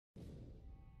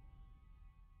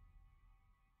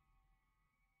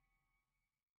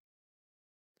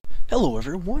Hello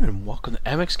everyone and welcome to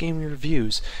MX Gaming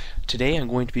Reviews. Today I'm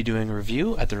going to be doing a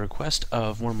review at the request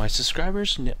of one of my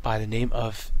subscribers by the name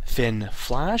of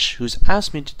FinnFlash, who's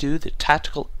asked me to do the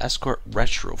Tactical Escort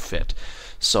Retrofit.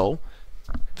 So,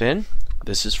 Finn,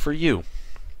 this is for you.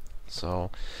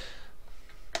 So,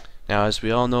 now as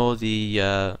we all know,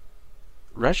 the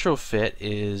Retrofit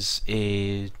is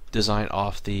a design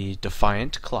off the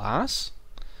Defiant class.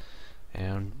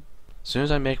 And as soon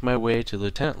as I make my way to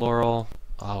Lieutenant Laurel,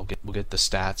 we'll get the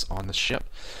stats on the ship.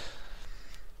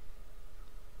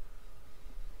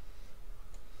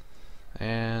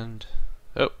 And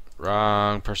oh,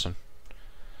 wrong person.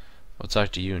 I'll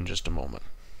talk to you in just a moment.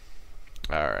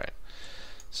 Alright,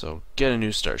 so get a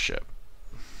new starship.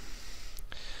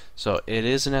 So it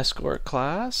is an escort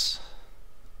class.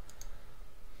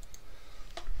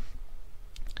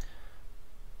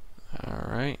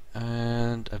 Alright,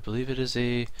 and I believe it is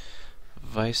a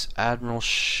Vice Admiral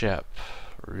ship.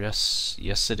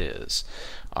 Yes, it is.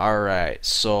 Alright,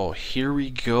 so here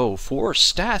we go. For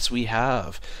stats, we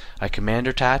have a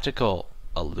Commander Tactical,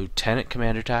 a Lieutenant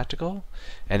Commander Tactical,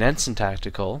 an Ensign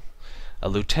Tactical, a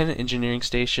Lieutenant Engineering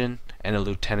Station, and a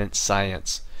Lieutenant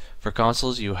Science. For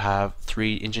consoles, you have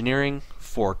 3 Engineering,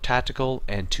 4 Tactical,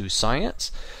 and 2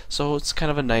 Science. So it's kind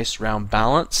of a nice round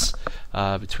balance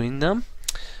between them.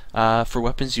 For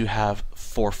weapons, you have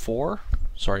 4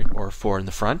 in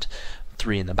the front,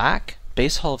 3 in the back.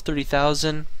 Base hull of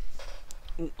 30,000.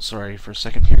 Sorry for a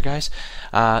second here, guys.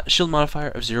 Shield modifier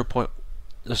of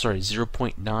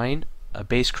 0.9. A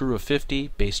base crew of 50.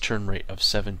 Base turn rate of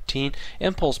 17.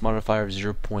 Impulse modifier of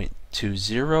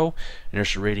 0.20.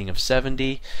 Inertia rating of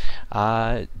 70.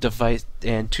 Device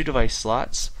and 2 device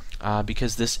slots.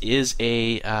 Because this is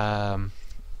a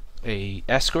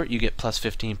escort, you get plus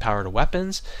 15 power to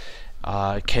weapons.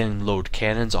 Can load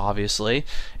cannons, obviously,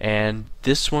 and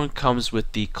this one comes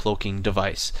with the cloaking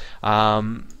device.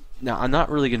 Now, I'm not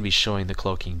really going to be showing the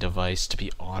cloaking device, to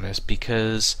be honest,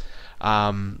 because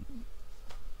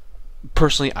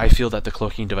personally, I feel that the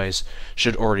cloaking device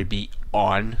should already be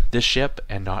on the ship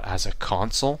and not as a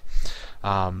console.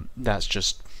 That's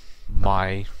just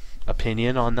my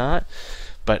opinion on that.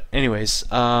 But anyways,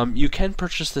 you can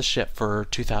purchase this ship for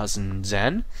 2,000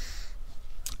 Zen.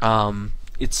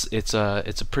 It's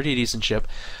a pretty decent ship.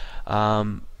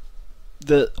 I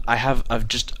have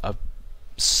just a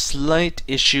slight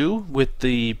issue with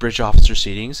the bridge officer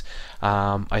seatings.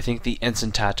 I think the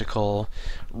Ensign Tactical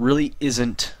really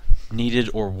isn't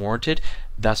needed or warranted.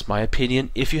 That's my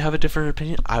opinion. If you have a different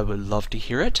opinion, I would love to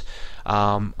hear it.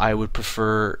 I would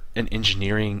prefer an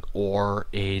engineering or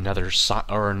another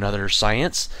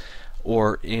science,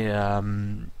 or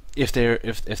if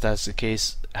that's the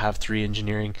case, have 3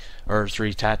 engineering or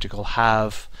 3 tactical,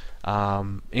 have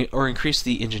or increase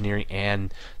the engineering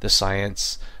and the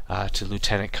science to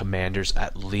lieutenant commanders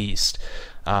at least.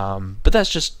 But that's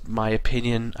just my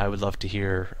opinion. I would love to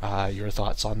hear your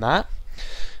thoughts on that.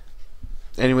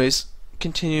 Anyways,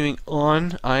 continuing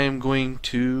on, I am going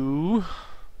to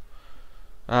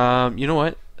you know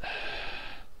what?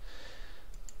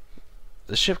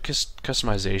 The ship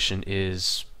customization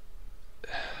is,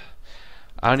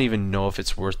 I don't even know if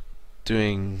it's worth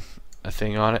doing a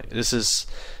thing on it. This is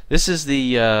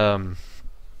the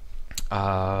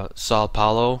Sao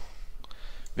Paulo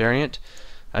variant.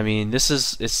 I mean, it's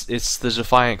the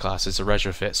Defiant class. It's a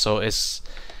retrofit, so it's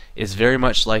very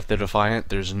much like the Defiant.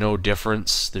 There's no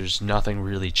difference. There's nothing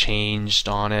really changed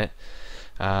on it.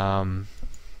 But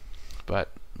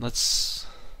let's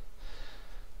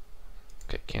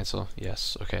cancel.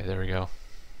 Yes. Okay, there we go.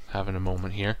 Having a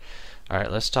moment here.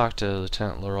 Alright, let's talk to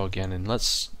Lieutenant Laurel again, and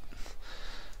let's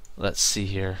see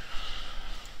here.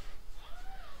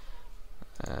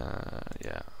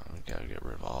 Yeah, we gotta get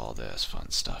rid of all this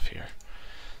fun stuff here.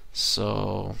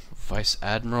 So, Vice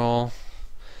Admiral.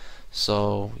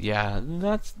 So, yeah,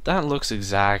 that looks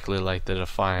exactly like the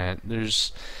Defiant.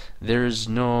 There's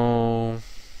no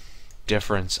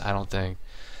difference, I don't think.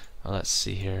 Well, let's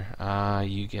see here.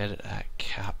 You get it at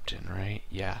Captain, right?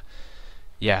 Yeah.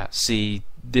 Yeah, see,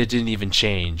 it didn't even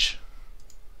change.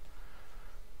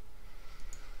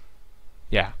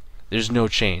 Yeah, there's no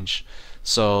change.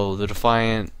 So the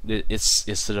Defiant, it's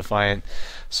the Defiant.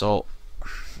 So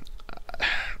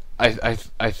I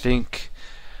think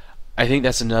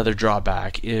that's another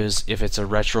drawback, is if it's a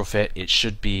retrofit, it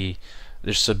should be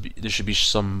there should be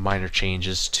some minor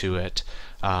changes to it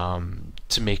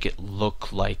to make it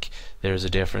look like there's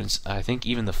a difference. I think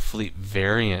even the fleet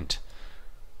variant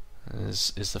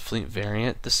is the fleet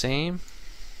variant the same?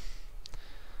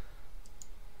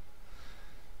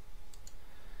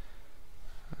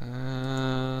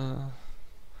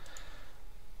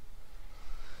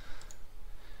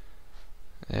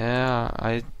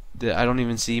 I don't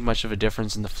even see much of a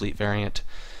difference in the fleet variant.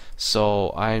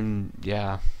 So I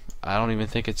don't even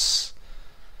think it's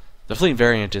the fleet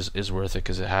variant is worth it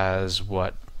because it has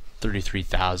what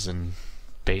 33,000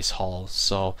 base haul.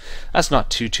 So that's not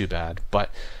too bad,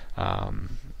 but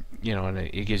you know, and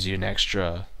it gives you an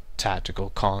extra tactical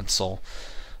console.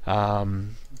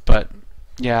 But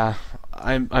yeah,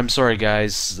 I'm sorry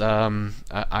guys. I'm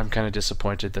kind of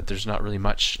disappointed that there's not really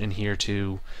much in here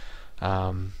to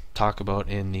talk about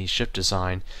in the ship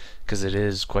design, because it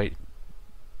is quite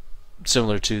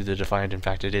similar to the Defiant. In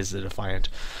fact, it is the Defiant.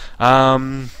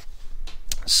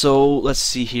 So let's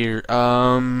see here.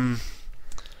 So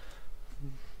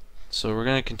we're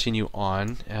gonna continue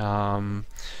on. I'm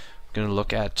gonna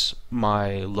look at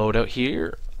my loadout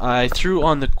here. I threw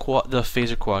on the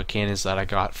phaser quad cannons that I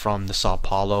got from the Sao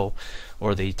Paulo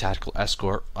or the Tactical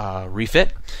Escort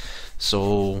refit.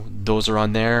 So those are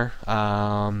on there.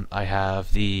 I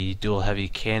have the dual heavy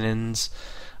cannons,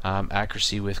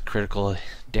 accuracy with critical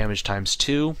damage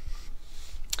 ×2.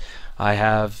 I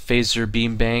have phaser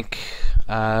beam bank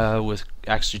with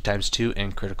accuracy ×2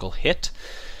 and critical hit.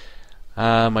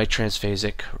 My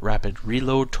transphasic rapid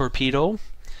reload torpedo.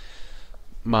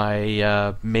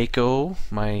 My Mako,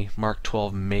 my Mark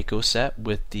 12 Mako set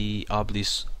with the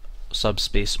Obelisk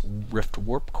subspace rift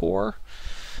warp core.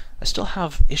 I still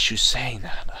have issues saying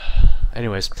that.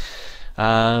 Anyways,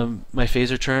 my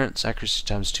phaser turrets, accuracy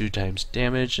 ×2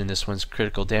 damage, and this one's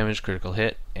critical damage, critical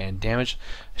hit, and damage.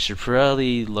 I should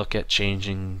probably look at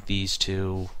changing these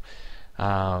two,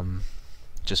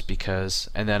 just because.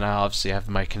 And then I obviously have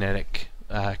my kinetic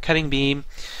cutting beam.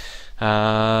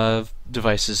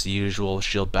 Devices, the usual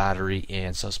shield battery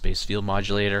and subspace field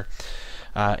modulator.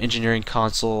 Engineering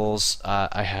consoles,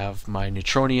 I have my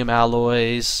neutronium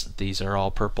alloys, these are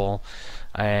all purple,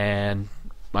 and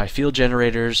my field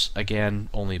generators, again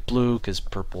only blue because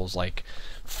purple is like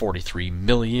 43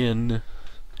 million.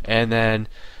 And then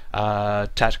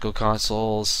tactical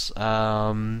consoles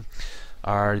are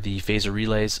the phaser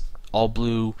relays, all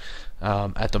blue.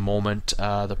 At the moment,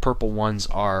 the purple ones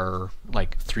are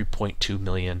like 3.2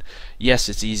 million. Yes,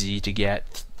 it's easy to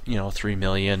get, 3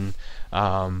 million,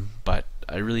 but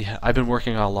I've been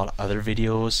working on a lot of other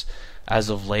videos as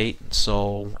of late,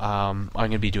 so I'm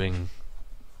going to be doing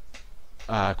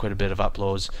quite a bit of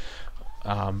uploads.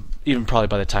 Even probably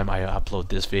by the time I upload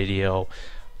this video,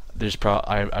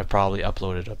 I've probably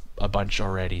uploaded a bunch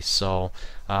already. So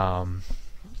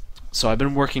so I've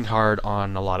been working hard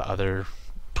on a lot of other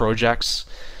projects.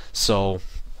 So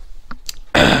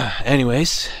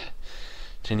anyways,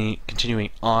 continuing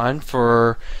on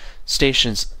for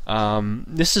stations,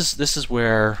 this is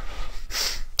where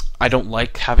I don't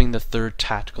like having the third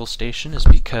tactical station, is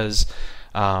because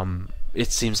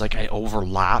it seems like I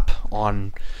overlap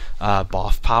on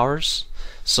BOF powers.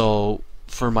 So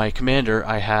for my commander,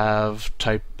 I have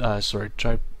I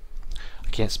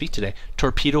can't speak today.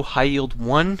 Torpedo high yield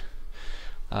 1,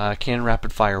 cannon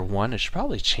rapid fire 1. I should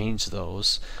probably change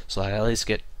those so I at least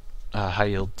get high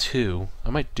yield 2. I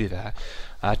might do that.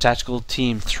 Tactical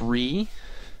team 3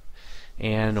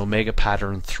 and Omega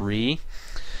pattern 3.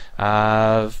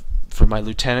 For my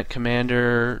lieutenant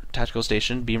commander tactical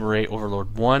station, beam array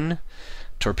overload 1,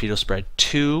 torpedo spread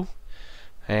 2,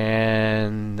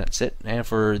 and that's it. And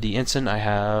for the ensign, I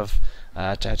have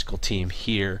tactical team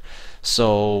here.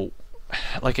 So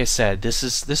like I said, this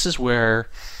is where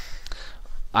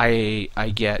I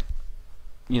get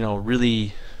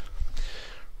really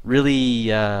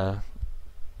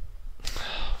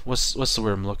what's the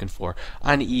word I'm looking for?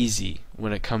 Uneasy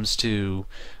when it comes to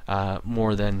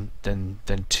more than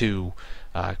 2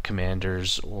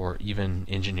 commanders or even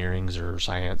engineerings or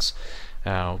science,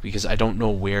 because I don't know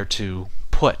where to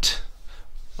put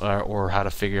or how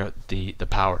to figure out the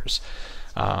powers.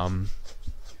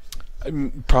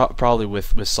 Probably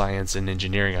with science and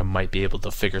engineering I might be able to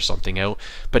figure something out,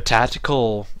 but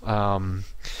tactical,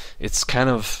 it's kind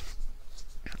of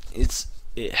it's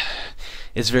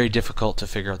very difficult to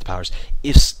figure out the powers.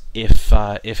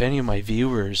 If any of my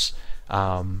viewers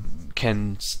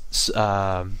can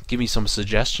give me some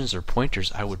suggestions or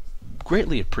pointers, I would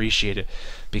greatly appreciate it,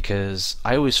 because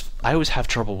I always have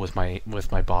trouble with my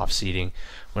BOF seating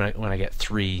when I get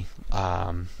 3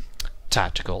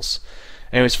 tacticals.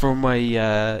 Anyways, for my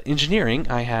engineering,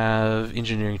 I have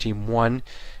engineering team 1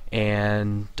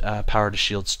 and power to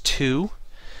shields 2.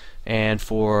 And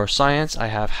for science, I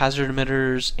have hazard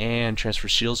emitters and transfer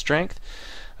shield strength.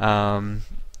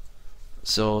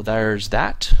 So there's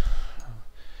that.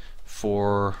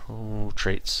 For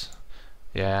traits,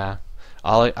 yeah,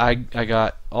 I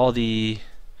got all the.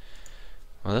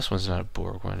 Well, this one's not a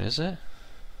Borg one, is it?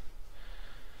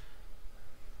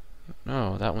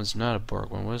 No, that one's not a Borg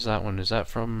one. What is that one? Is that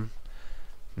from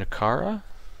Nakara?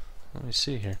 Let me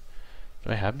see here.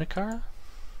 Do I have Nakara?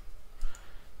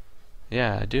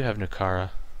 Yeah, I do have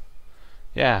Nakara.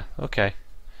 Yeah, okay.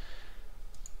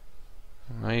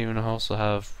 I even also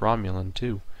have Romulan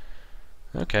too.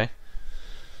 Okay.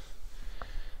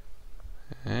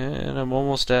 And I'm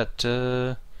almost at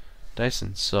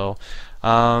Dyson. So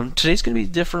today's going to be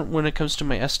different when it comes to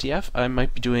my SDF. I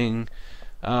might be doing...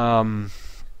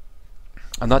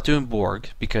 I'm not doing Borg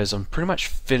because I'm pretty much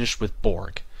finished with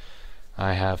Borg.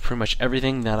 I have pretty much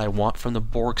everything that I want from the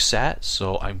Borg set,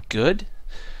 so I'm good.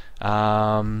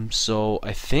 So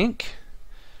I think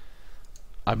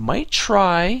I might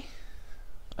try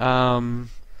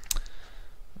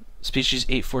species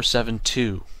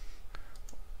 8472,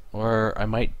 or I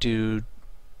might do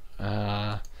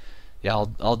yeah,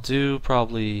 I'll do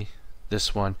probably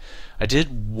this one. I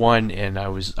did one and I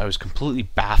was completely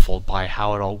baffled by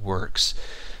how it all works.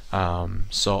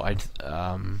 So I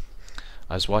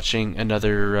was watching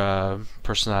another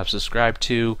person that I've subscribed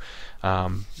to,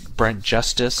 Brent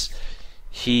Justice.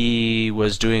 He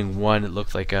was doing one. It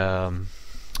looked like an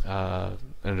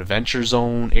adventure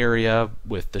zone area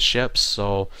with the ships,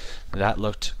 so that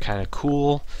looked kind of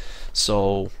cool.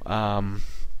 So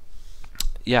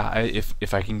yeah,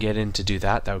 if I can get in to do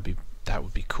that, that would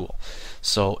be cool.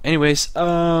 So anyways,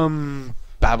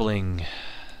 babbling.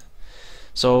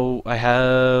 So I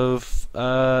have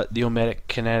the Ometic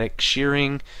Kinetic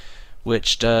Shearing,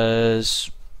 which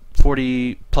does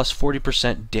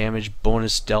 40% damage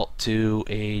bonus dealt to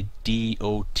a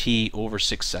DOT over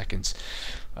 6 seconds.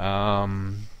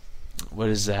 What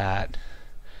is that?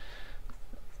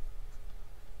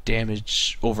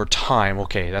 Damage over time.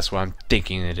 Okay, that's what I'm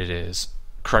thinking that it is.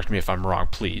 Correct me if I'm wrong,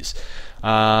 please.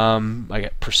 I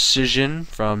got Precision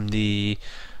from the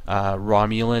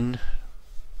Romulan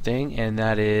thing, and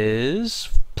that is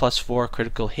 +4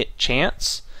 critical hit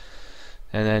chance.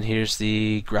 And then here's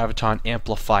the Graviton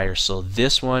Amplifier. So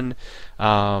this one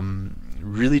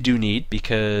really do need,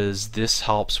 because this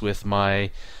helps with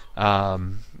my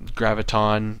Graviton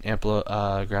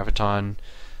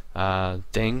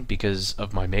thing because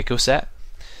of my Mako set.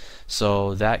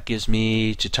 So that gives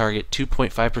me to target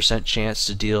 2.5% chance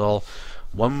to deal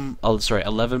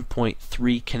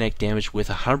 11.3 kinetic damage with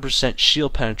 100%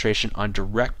 shield penetration on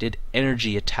directed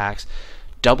energy attacks,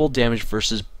 double damage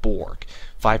versus Borg,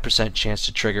 5% chance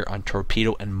to trigger on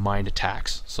torpedo and mine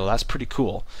attacks. So that's pretty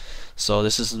cool. So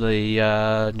this is the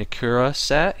Nakura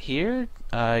set here.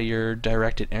 Your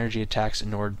directed energy attacks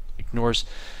ignores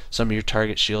some of your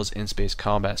target shields in space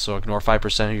combat. So ignore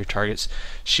 5% of your target's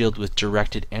shield with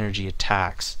directed energy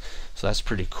attacks. So that's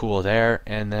pretty cool there.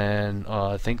 And then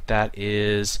I think that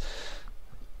is,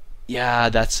 yeah,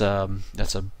 that's a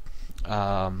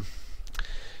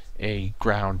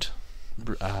ground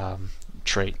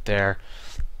trait there.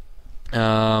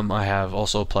 I have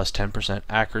also +10%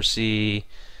 accuracy.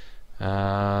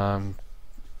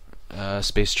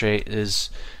 Space trait is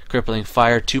crippling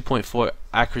fire, 2.4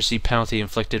 accuracy penalty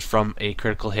inflicted from a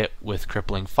critical hit with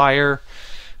crippling fire,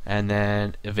 and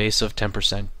then evasive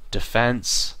 10%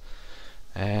 defense.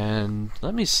 And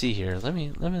let me see here.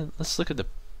 Let's look at the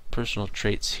personal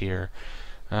traits here.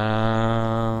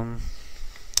 That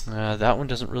one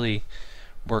doesn't really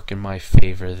work in my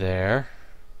favor there.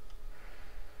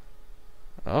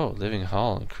 Oh, living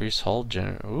hull, increased hull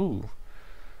Ooh.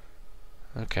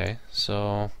 Okay,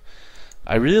 so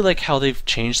I really like how they've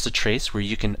changed the traits where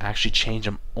you can actually change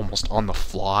them almost on the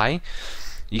fly.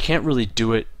 You can't really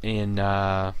do it in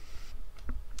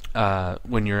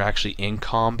when you're actually in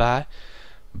combat,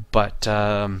 but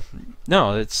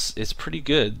no, it's pretty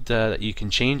good that you can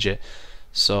change it.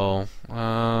 So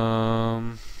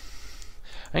I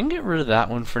can get rid of that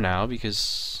one for now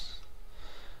because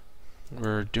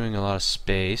we're doing a lot of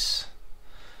space.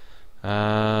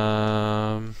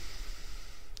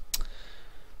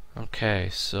 Okay,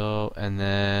 so and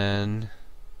then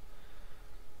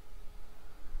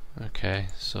okay,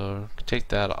 so take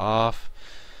that off.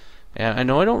 And I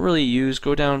know I don't really use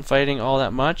go down fighting all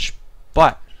that much,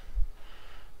 but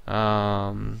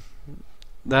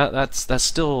that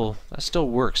still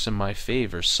works in my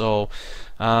favor. So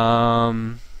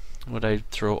what I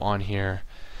throw on here,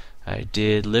 I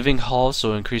did living hull,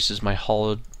 so it increases my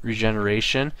hull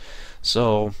regeneration.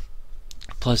 So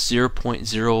plus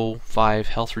 0.05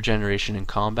 health regeneration in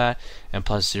combat, and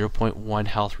plus 0.1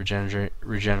 health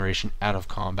regeneration out of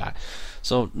combat.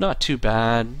 So not too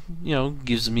bad, you know,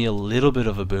 gives me a little bit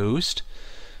of a boost.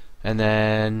 And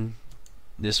then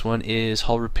this one is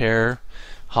hull repair,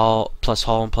 hull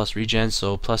and plus regen,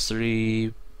 so plus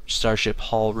 3 starship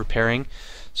hull repairing,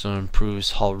 so it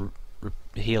improves hull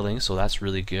healing, so that's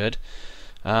really good.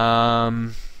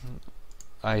 I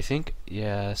think,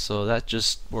 yeah, so that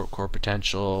just work core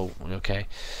potential. Okay,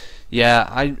 yeah,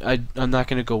 I'm not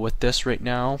gonna go with this right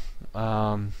now.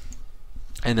 And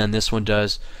then this one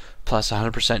does plus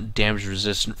 100% damage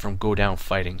resistant from go down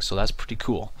fighting, so that's pretty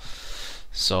cool.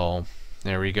 So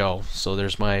there we go. So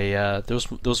there's my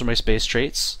those are my space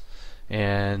traits,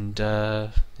 and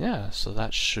yeah, so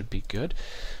that should be good.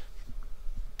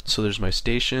 So there's my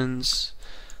stations.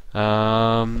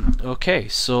 Okay,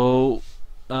 so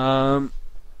I'm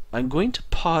going to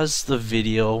pause the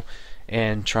video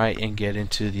and try and get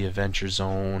into the adventure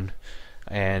zone,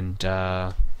 and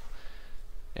I'll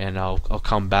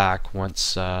come back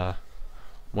once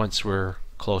we're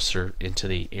closer into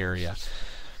the area.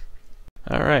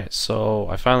 Alright, so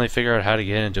I finally figured out how to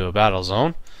get into a battle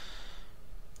zone.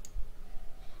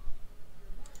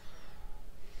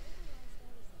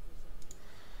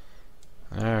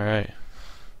 Alright.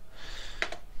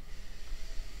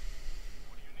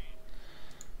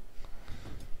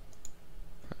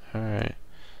 Alright.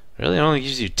 Really? It only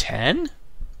gives you 10?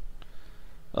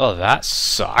 Oh, that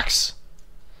sucks.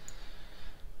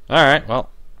 Alright, well.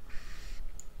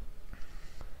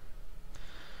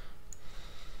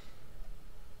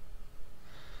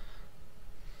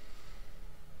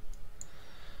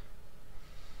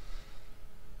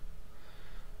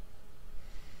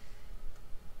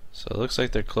 So it looks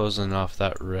like they're closing off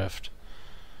that rift.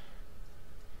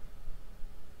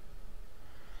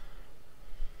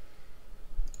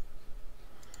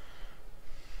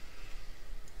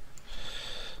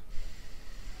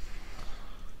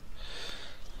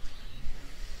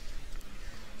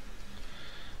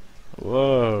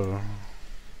 Whoa.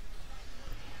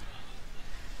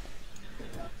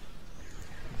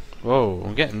 Whoa,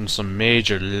 I'm getting some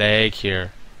major lag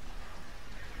here.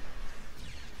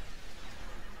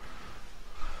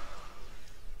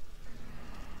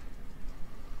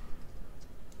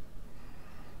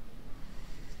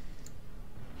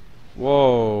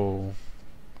 Whoa.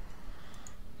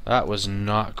 That was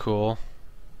not cool.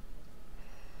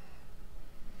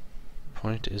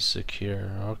 Point is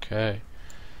secure. Okay.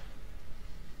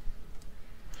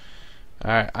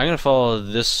 Alright, I'm gonna follow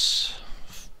this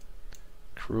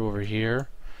crew over here.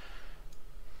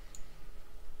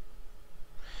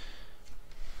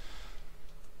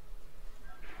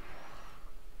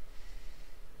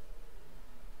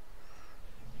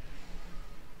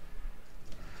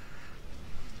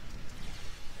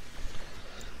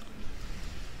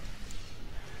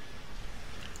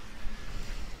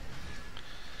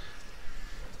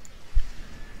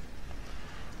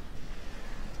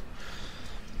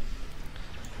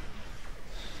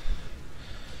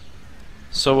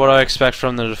 So what I expect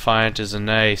from the Defiant is a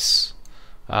nice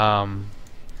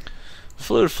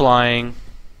fluid flying.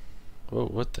 Whoa,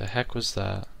 what the heck was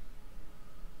that?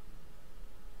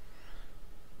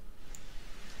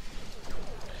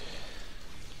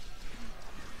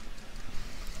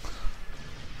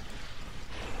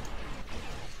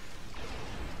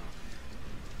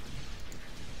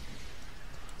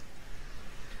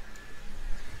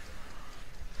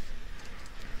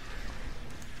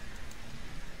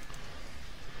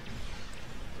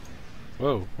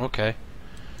 Whoa, okay.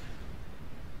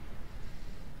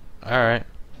 Alright.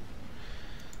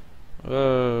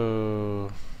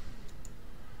 Whoa.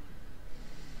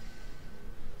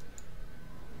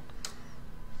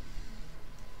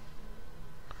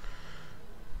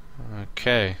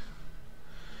 Okay.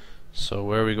 So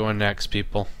where are we going next,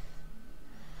 people?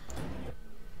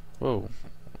 Whoa.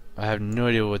 I have no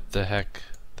idea what the heck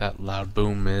that loud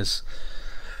boom is.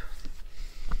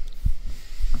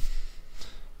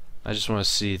 I just want to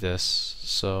see this.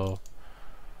 So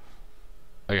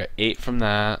I got 8 from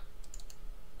that,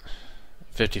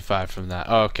 55 from that.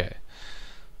 Oh, okay,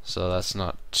 so that's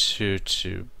not too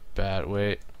bad.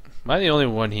 Wait, am I the only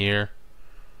one here?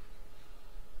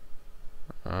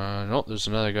 Nope, there's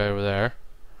another guy over there.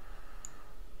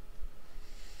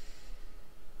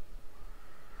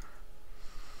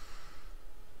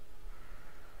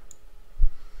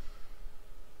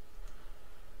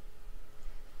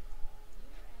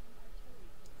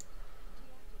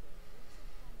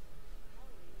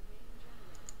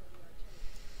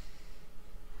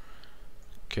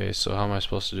 Okay, so how am I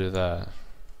supposed to do that?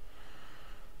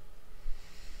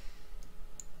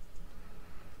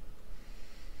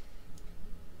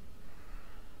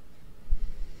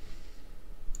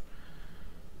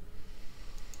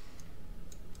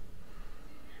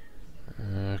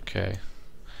 Okay.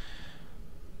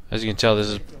 As you can tell, this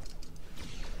is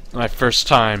my first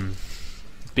time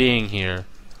being here.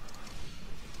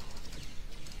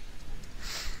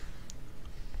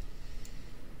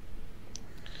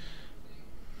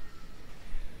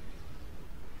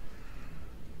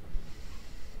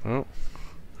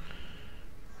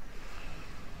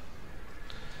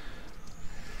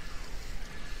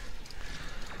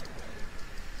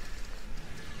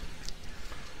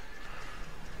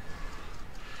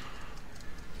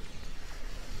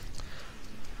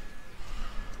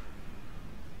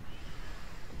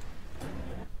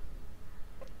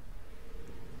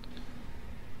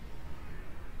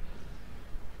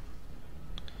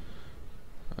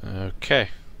 Okay.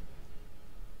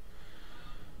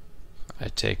 I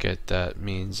take it that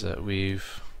means that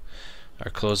are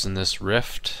closing this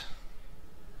rift.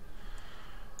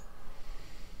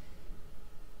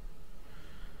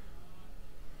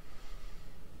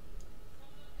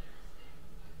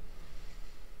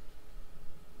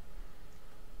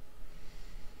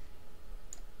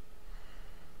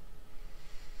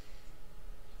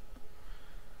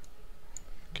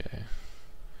 Okay.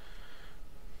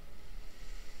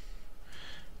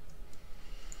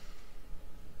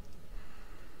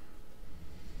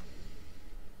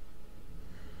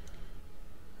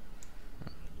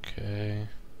 Okay.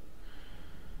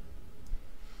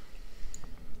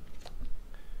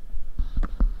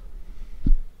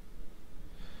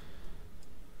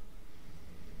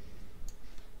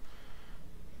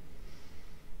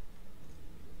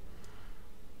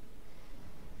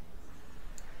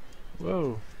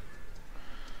 Whoa.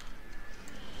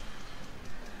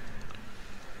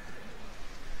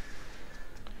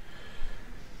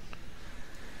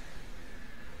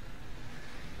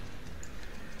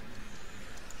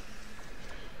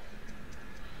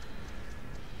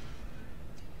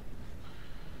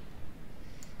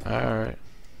 Alright.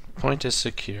 Point is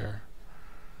secure.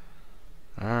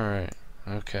 Alright.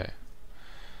 Okay.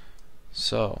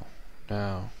 So,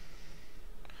 now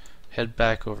head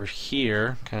back over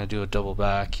here. Kind of do a double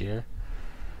back here.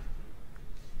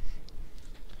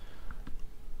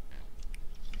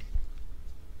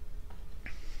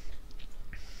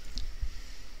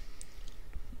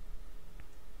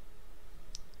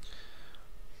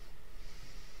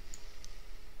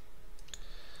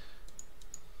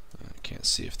 Can't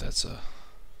see if that's a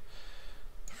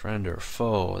friend or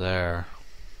foe there.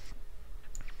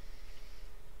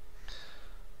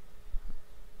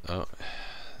 Oh,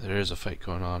 there is a fight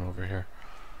going on over here.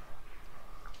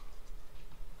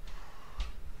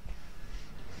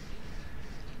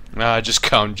 I just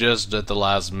come just at the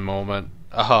last moment.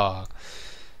 Ah,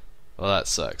 well that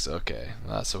sucks. Okay,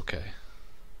 well, that's okay.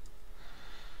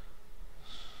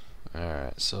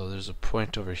 Alright, so there's a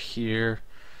point over here.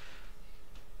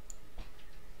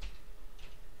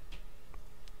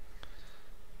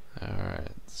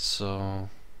 Alright, so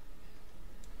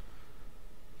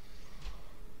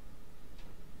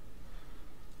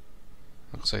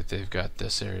looks like they've got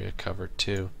this area covered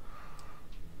too.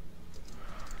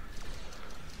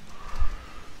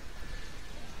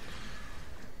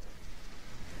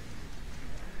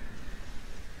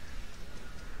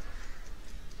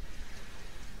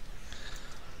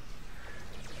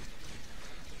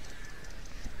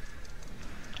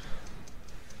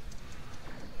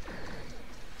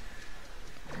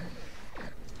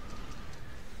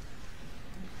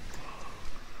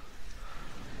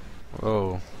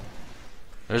 Whoa.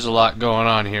 There's a lot going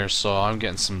on here, so I'm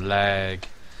getting some lag.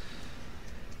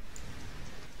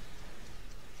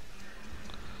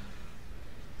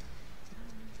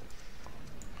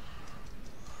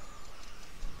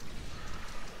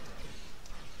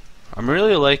 I'm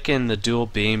really liking the dual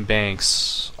beam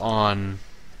banks on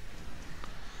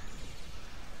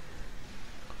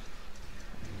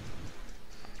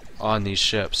these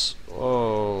ships.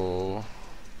 Whoa.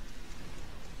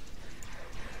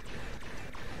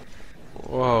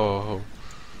 Whoa.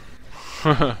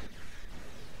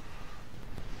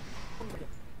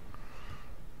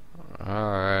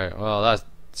 Alright, well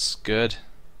that's good.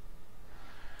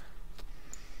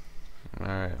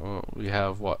 Alright, well we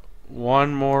have what?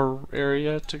 One more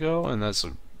area to go, and that's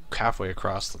halfway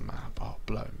across the map. Oh,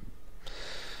 blood.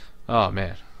 Oh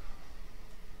man.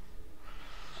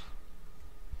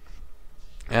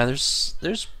 Yeah,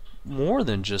 there's more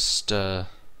than just you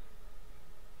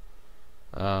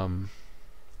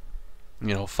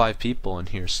know, 5 people in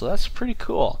here, so that's pretty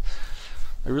cool.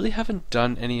 I really haven't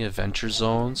done any adventure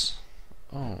zones.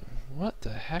 Oh, what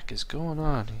the heck is going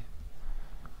on here?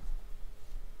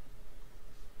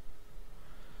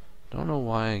 Don't know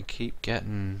why I keep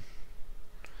getting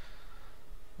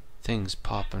things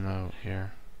popping out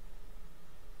here.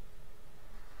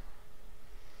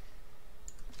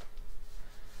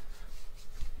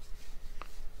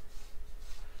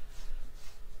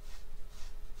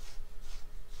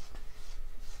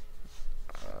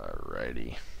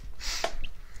 Alrighty.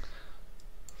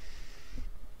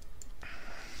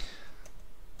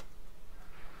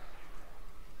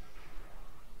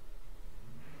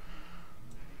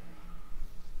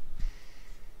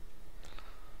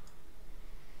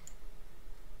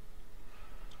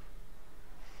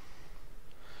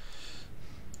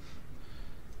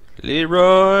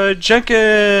 Leroy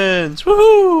Jenkins!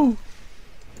 Woohoo!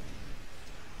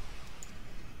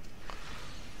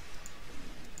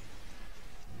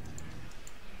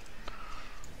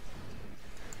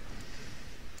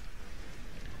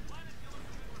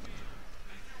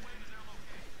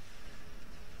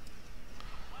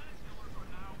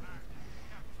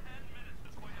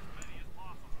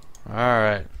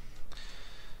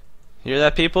 Hear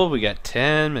that, people? We got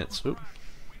 10 minutes. Oop.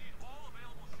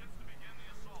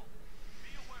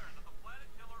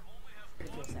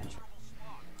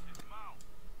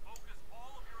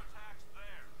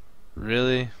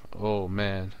 Really? Oh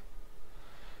man.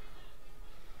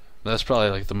 That's probably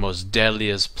like the most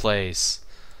deadliest place.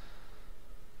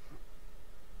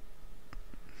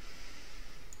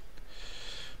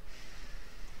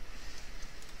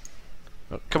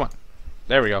 Oh, come on.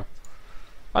 There we go.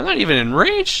 I'm not even in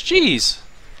range? Jeez.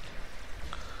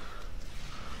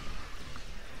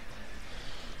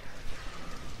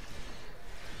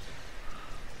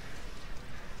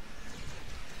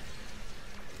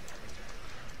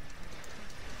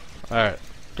 Alright.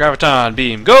 Graviton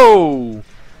beam, go!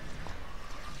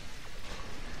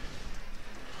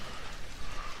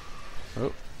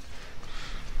 Oh.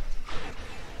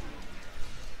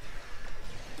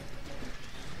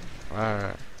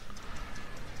 Alright.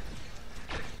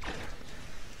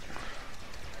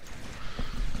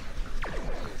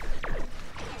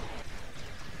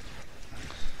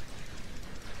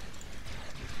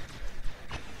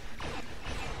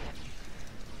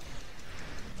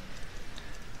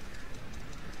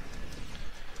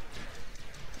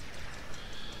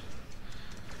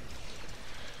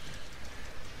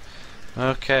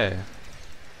 Okay.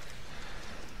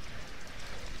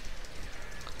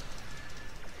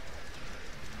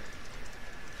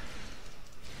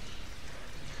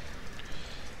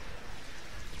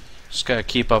 Just gotta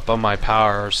keep up on my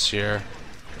powers here.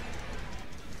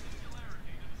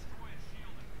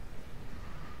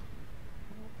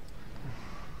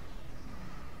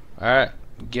 Alright,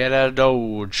 get out of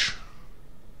dodge.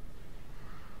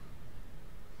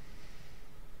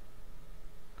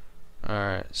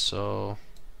 Alright, so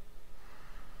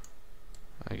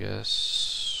I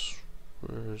guess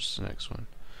where's the next one?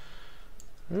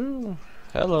 Ooh,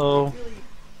 hello.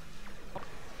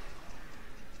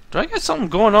 Do I got something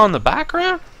going on in the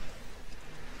background?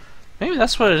 Maybe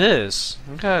that's what it is.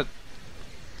 I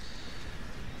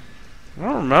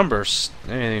don't remember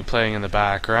anything playing in the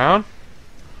background.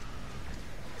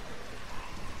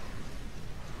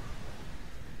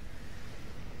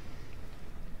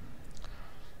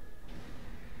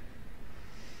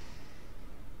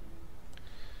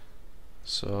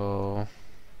 So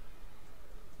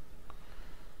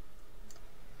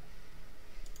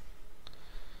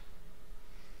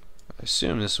I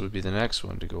assume this would be the next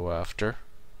one to go after.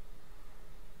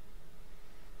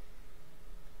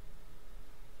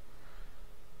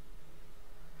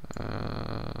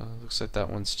 Looks like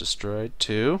that one's destroyed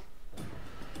too.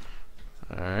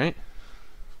 Alright.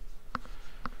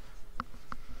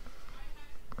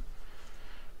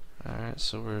 Alright,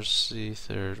 so where's the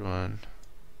third one?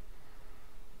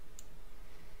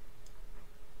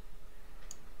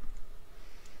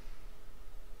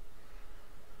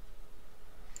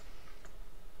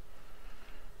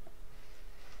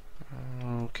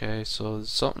 Okay, so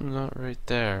there's something not right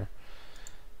there.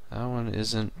 That one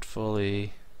isn't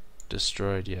fully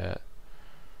destroyed yet.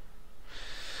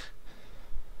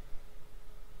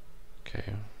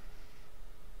 Okay.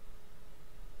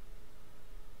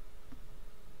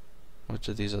 What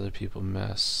do these other people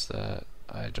miss that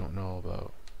I don't know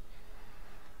about?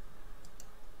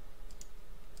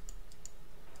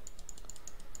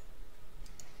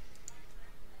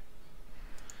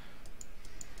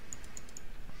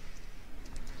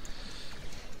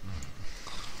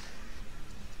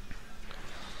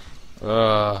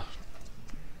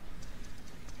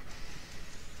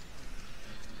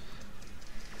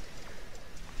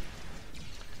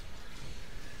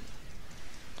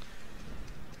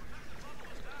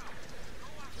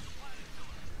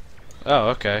 Oh,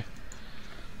 okay.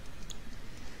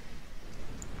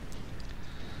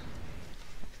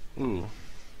 Ooh.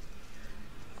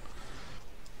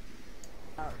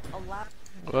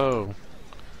 Whoa.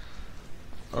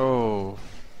 Oh.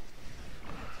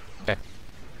 Okay.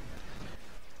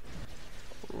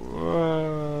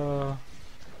 Whoa.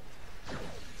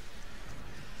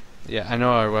 Yeah, I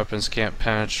know our weapons can't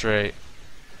penetrate.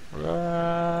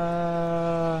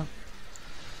 Oh.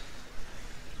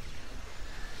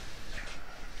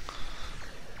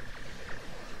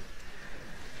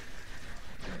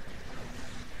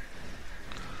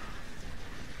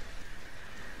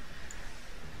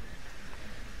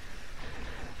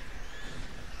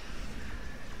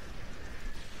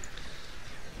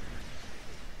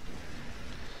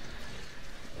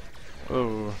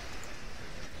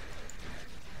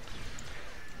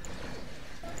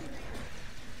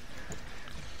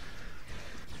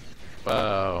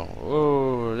 Wow.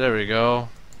 Oh, there we go.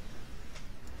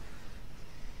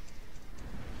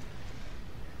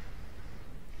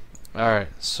 Alright,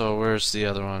 so where's the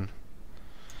other one?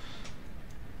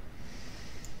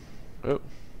 Oh.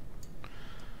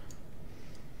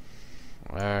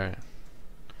 Alright.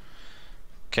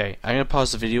 Okay, I'm gonna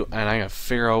pause the video and I'm gonna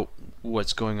figure out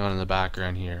what's going on in the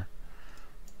background here.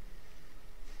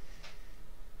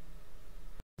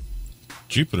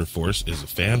 Jupiter Force is a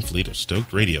fan fleet of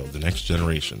Stoked Radio, the next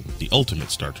generation, the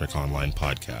ultimate Star Trek Online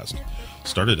podcast.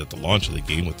 Started at the launch of the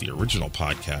game with the original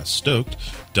podcast Stoked,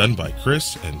 done by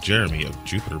Chris and Jeremy of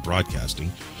Jupiter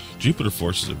Broadcasting, Jupiter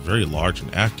Force is a very large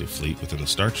and active fleet within the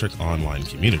Star Trek Online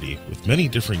community, with many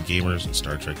different gamers and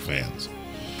Star Trek fans.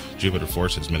 Jupiter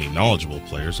Force has many knowledgeable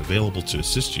players available to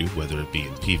assist you, whether it be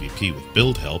in PvP with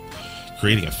build help,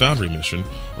 creating a Foundry mission,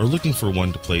 or looking for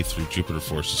one to play through Jupiter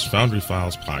Force's Foundry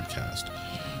Files podcast,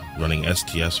 running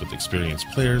STS with experienced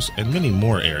players, and many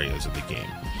more areas of the game,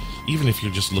 even if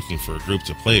you're just looking for a group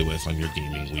to play with on your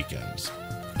gaming weekends.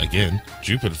 Again,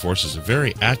 Jupiter Force is a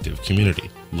very active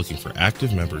community, looking for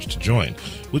active members to join,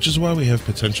 which is why we have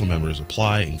potential members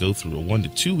apply and go through a 1 to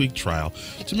 2 week trial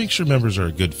to make sure members are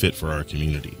a good fit for our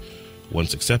community.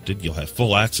 Once accepted, you'll have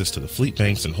full access to the fleet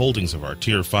banks and holdings of our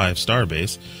Tier 5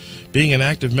 starbase. Being an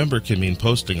active member can mean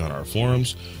posting on our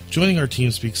forums, joining our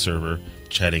TeamSpeak server,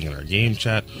 chatting in our game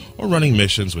chat, or running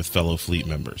missions with fellow fleet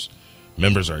members.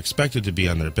 Members are expected to be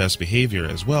on their best behavior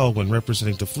as well when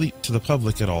representing the fleet to the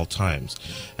public at all times,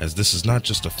 as this is not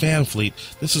just a fan fleet,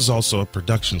 this is also a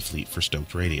production fleet for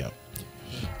Stoked Radio.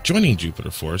 Joining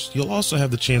Jupiter Force, you'll also have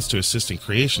the chance to assist in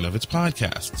creation of its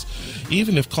podcasts,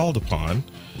 even if called upon,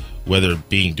 whether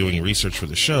being doing research for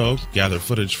the show, gather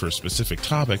footage for a specific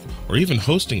topic, or even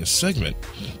hosting a segment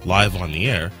live on the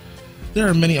air. There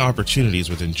are many opportunities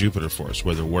within Jupiter Force,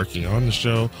 whether working on the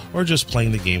show or just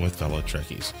playing the game with fellow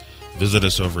Trekkies. Visit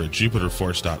us over at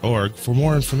jupiterforce.org for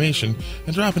more information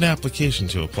and drop an application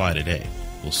to apply today.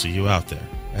 We'll see you out there,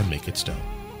 and make it stone.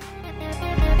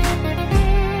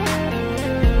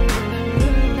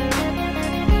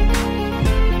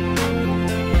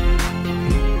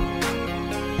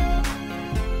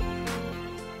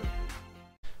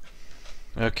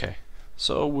 Okay,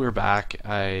 so we're back.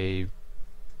 I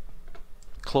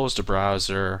closed a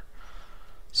browser,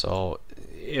 so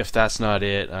if that's not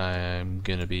it, I'm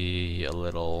gonna be a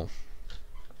little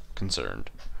concerned.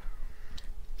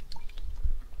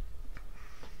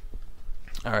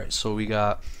 Alright, so we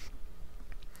got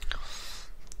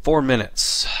 4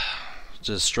 minutes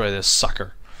to destroy this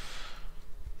sucker.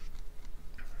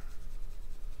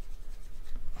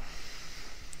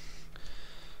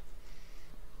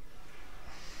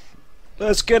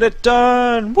 Let's get it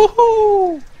done!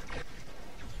 Woohoo!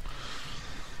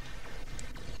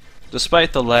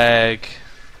 Despite the lag,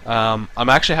 I'm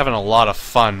actually having a lot of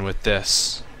fun with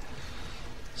this.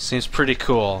 Seems pretty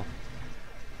cool.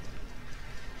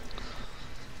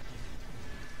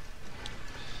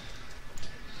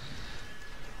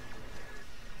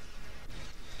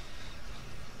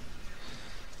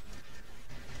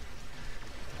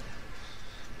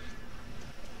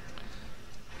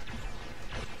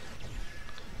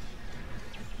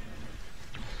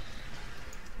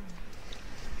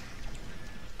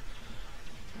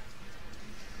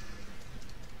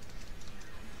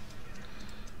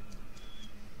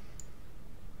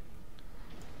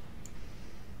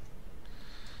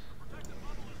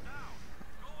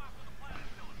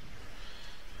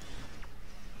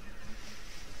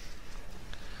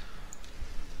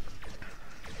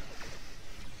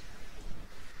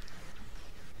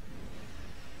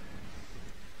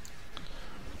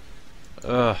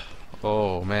 Ugh.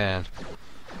 Oh man.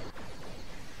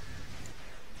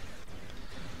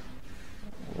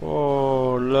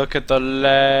 Oh, look at the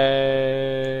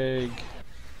leg.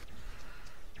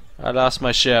 I lost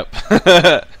my ship.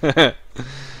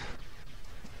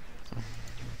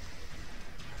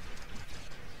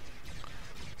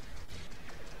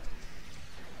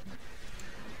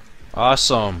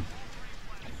 Awesome.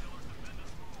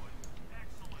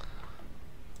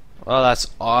 Oh, that's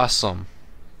awesome.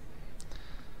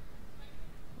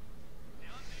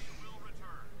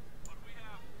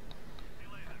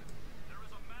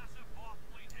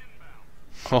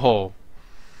 Oh,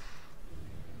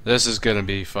 this is gonna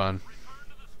be fun.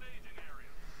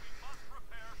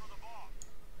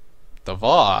 The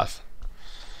Voth?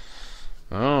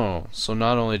 Oh, so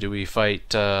not only do we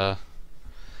fight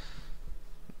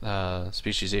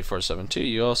Species 8472,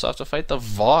 you also have to fight the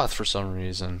Voth for some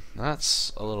reason.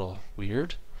 That's a little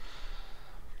weird.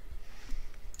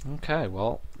 Okay,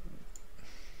 well.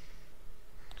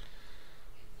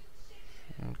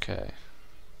 Okay.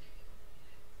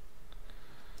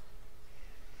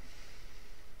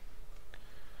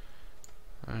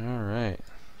 Alright.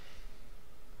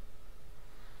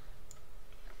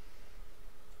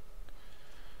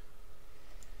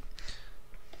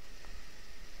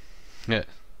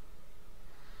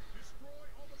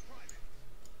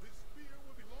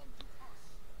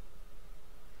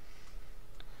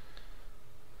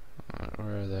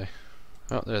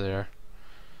 Oh, there they are.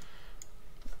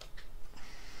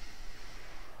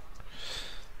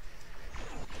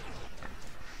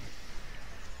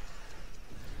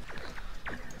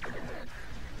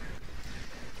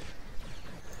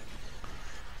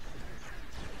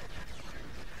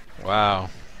 Wow.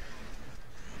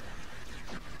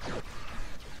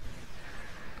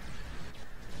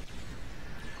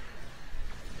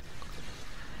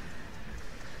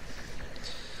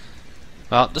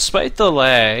 Well, despite the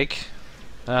lag,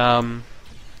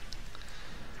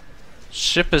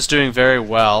 ship is doing very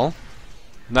well.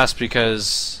 And that's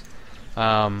because we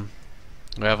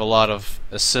have a lot of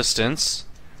assistance.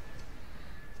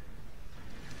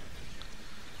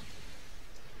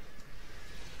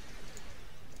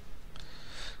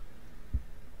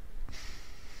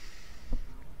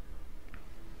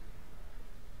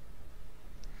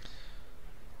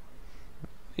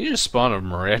 He just spawned a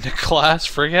Miranda class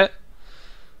frigate.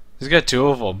 He's got 2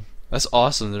 of them. That's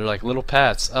awesome. They're like little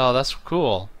pets. Oh, that's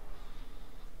cool.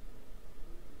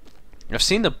 I've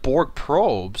seen the Borg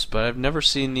probes, but I've never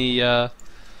seen the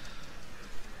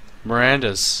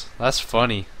Mirandas. That's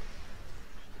funny.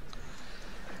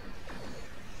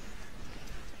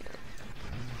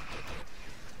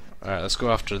 Alright, let's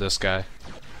go after this guy.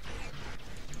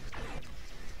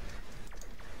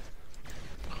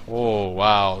 Oh,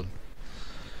 wow.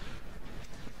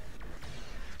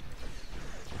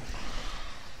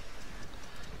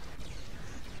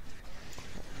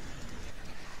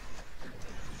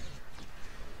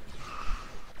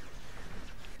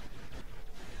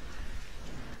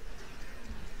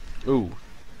 Ooh.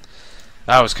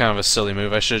 That was kind of a silly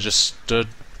move. I should have just stood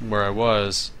where I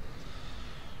was.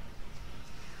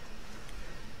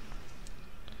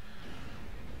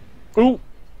 Ooh.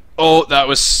 Oh, that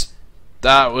was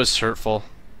hurtful.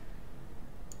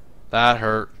 That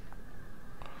hurt.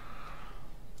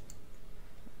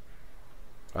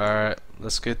 Alright,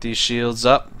 let's get these shields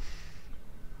up.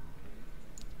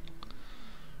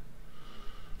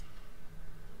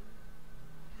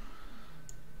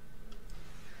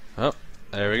 Oh,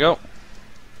 there we go.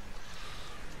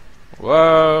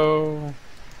 Whoa.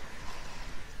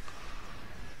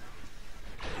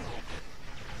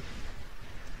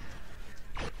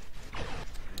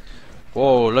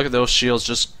 Whoa, look at those shields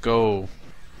just go.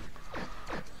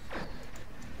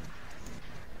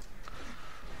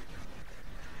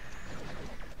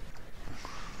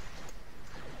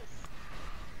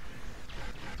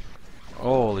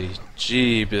 Holy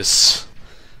jeebus.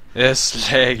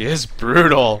 This leg is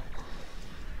brutal.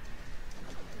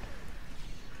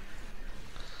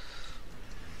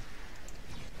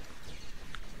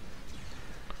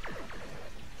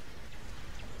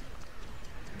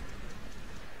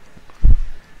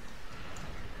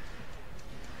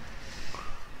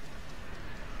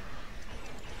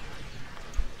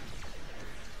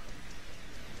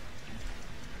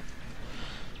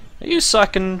 Are you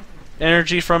sucking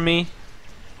energy from me?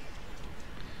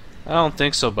 I don't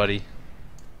think so, buddy.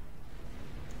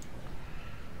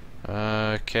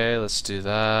 Okay, let's do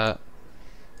that.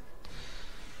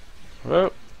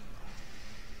 Whoa.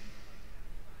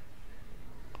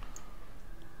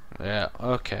 Yeah,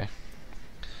 okay.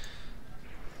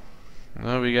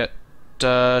 Well, we got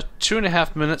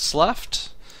 2.5 minutes left.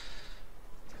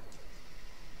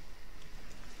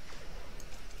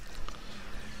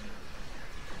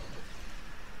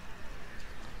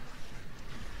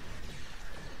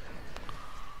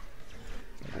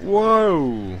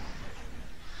 Whoa!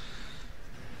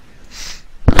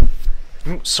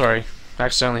 Oops, sorry,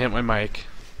 accidentally hit my mic.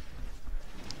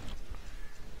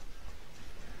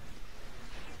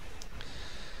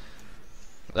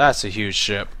 That's a huge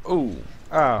ship. Ooh,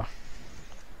 ah.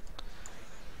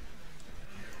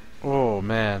 Oh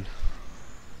man.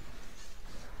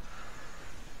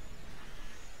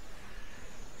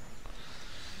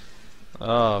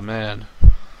 Oh man.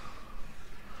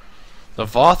 The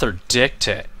Voth are dick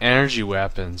to energy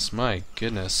weapons. My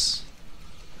goodness.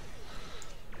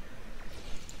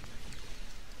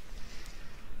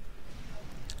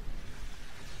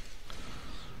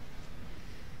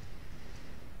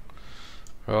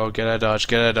 Oh, get out of dodge,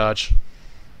 get out of dodge.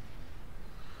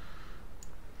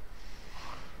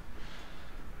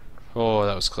 Oh,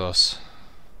 that was close.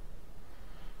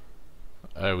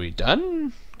 Are we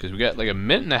done? Because we got like 1.5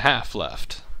 minutes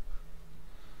left.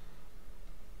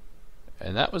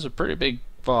 And that was a pretty big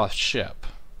Voth ship.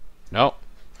 Nope.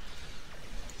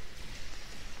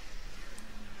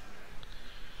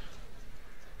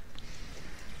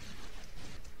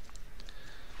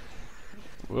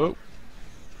 Whoa.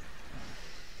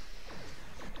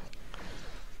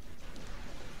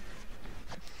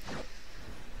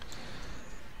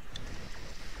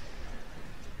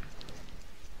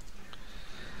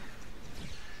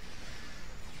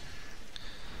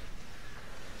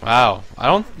 Wow. I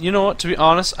don't. You know what? To be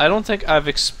honest, I don't think I've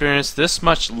experienced this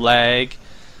much lag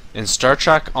in Star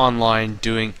Trek Online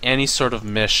doing any sort of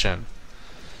mission.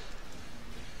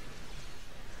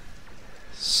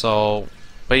 So,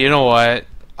 but you know what?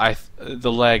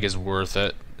 The lag is worth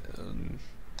it.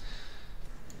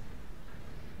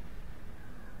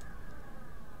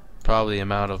 Probably the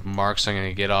amount of marks I'm going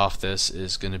to get off this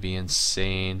is going to be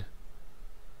insane.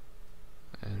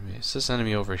 Enemy. Is this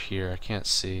enemy over here? I can't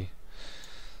see.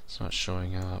 It's not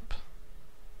showing up.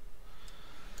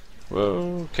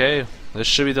 Whoa, okay. This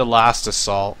should be the last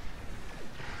assault.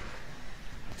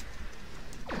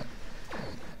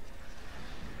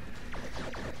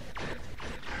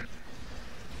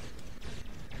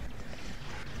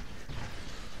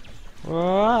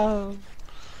 Wow.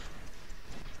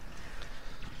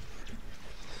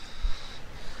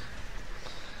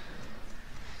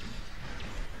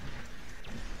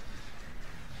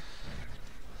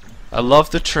 I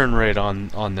love the turn rate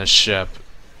on this ship.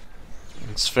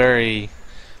 It's very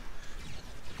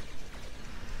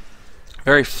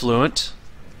fluent.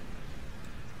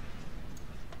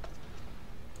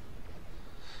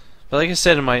 But like I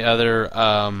said in my other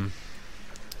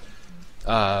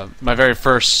my very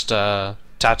first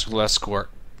Tactical Escort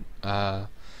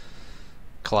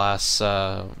class,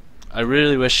 I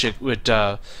really wish it would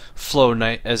flow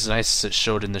as nice as it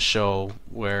showed in the show,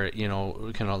 where it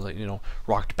kind of like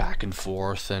rocked back and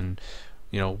forth and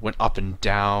went up and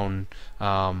down.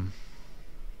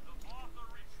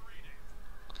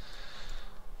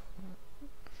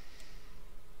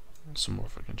 Some more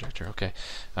for conjecture. Okay,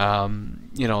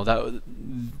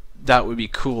 that would be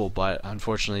cool, but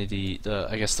unfortunately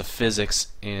I guess the physics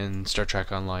in Star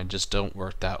Trek Online just don't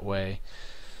work that way.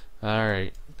 All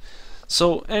right.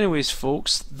 So, anyways,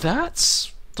 folks,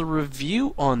 that's the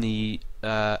review on the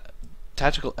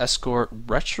Tactical Escort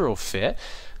Retrofit.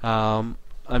 I'm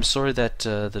sorry that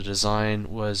the design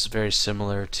was very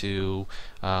similar to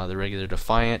the regular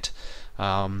Defiant.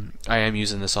 I am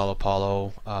using the Sao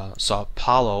Paulo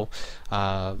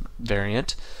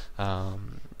variant,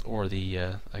 or the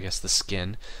I guess the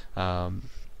skin.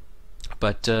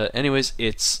 But anyways,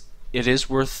 it is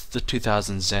worth the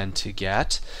 2000 Zen to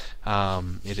get.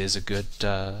 It is a good.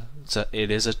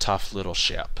 It is a tough little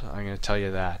ship. I'm going to tell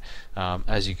you that.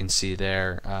 As you can see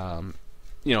there,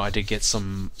 I did get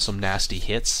some nasty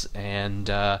hits, and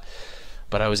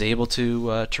but I was able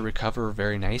to recover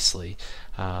very nicely.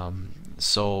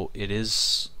 So it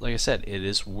is, like I said, it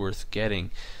is worth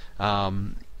getting.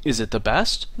 Is it the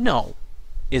best? No.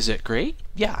 Is it great?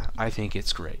 Yeah, I think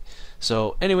it's great.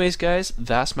 So anyways, guys,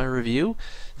 that's my review.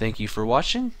 Thank you for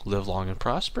watching. Live long and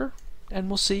prosper, and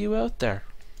we'll see you out there.